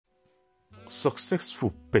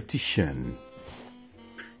Successful petition.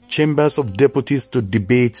 Chambers of Deputies to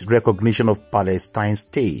debate recognition of Palestine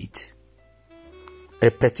state.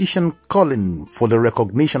 A petition calling for the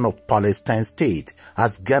recognition of Palestine state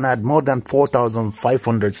has garnered more than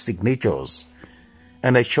 4,500 signatures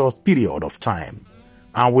in a short period of time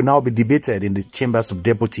and will now be debated in the Chambers of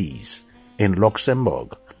Deputies in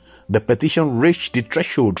Luxembourg. The petition reached the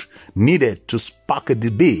threshold needed to spark a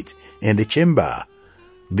debate in the chamber.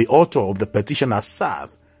 The author of the petition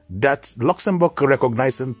asserts that Luxembourg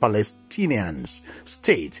recognizing Palestinians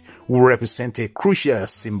state will represent a crucial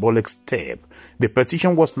symbolic step. The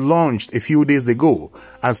petition was launched a few days ago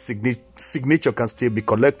and signature can still be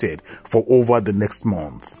collected for over the next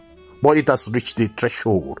month. But it has reached the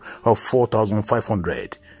threshold of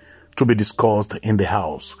 4,500 to be discussed in the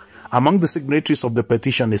House. Among the signatories of the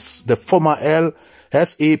petition is the former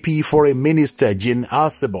LSAP Foreign Minister Jean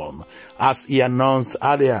Asselborn, as he announced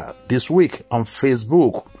earlier this week on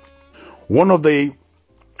Facebook. One of the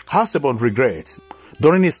Asselborn regrets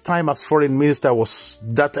during his time as foreign minister was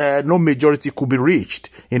that no majority could be reached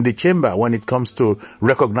in the chamber when it comes to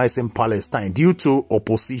recognizing Palestine due to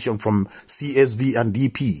opposition from CSV and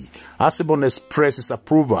DP. Asselborn expressed his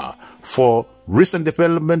approval for recent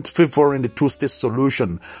development favoring the two-state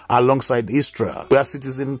solution alongside Israel, where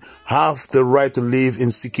citizens have the right to live in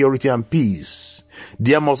security and peace.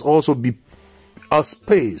 There must also be a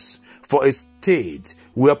space for a state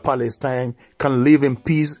where Palestine can live in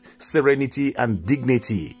peace, serenity, and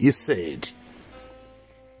dignity, he said.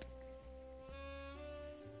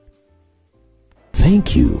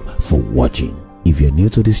 Thank you for watching. If you're new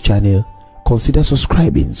to this channel, consider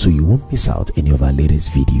subscribing so you won't miss out any of our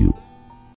latest videos.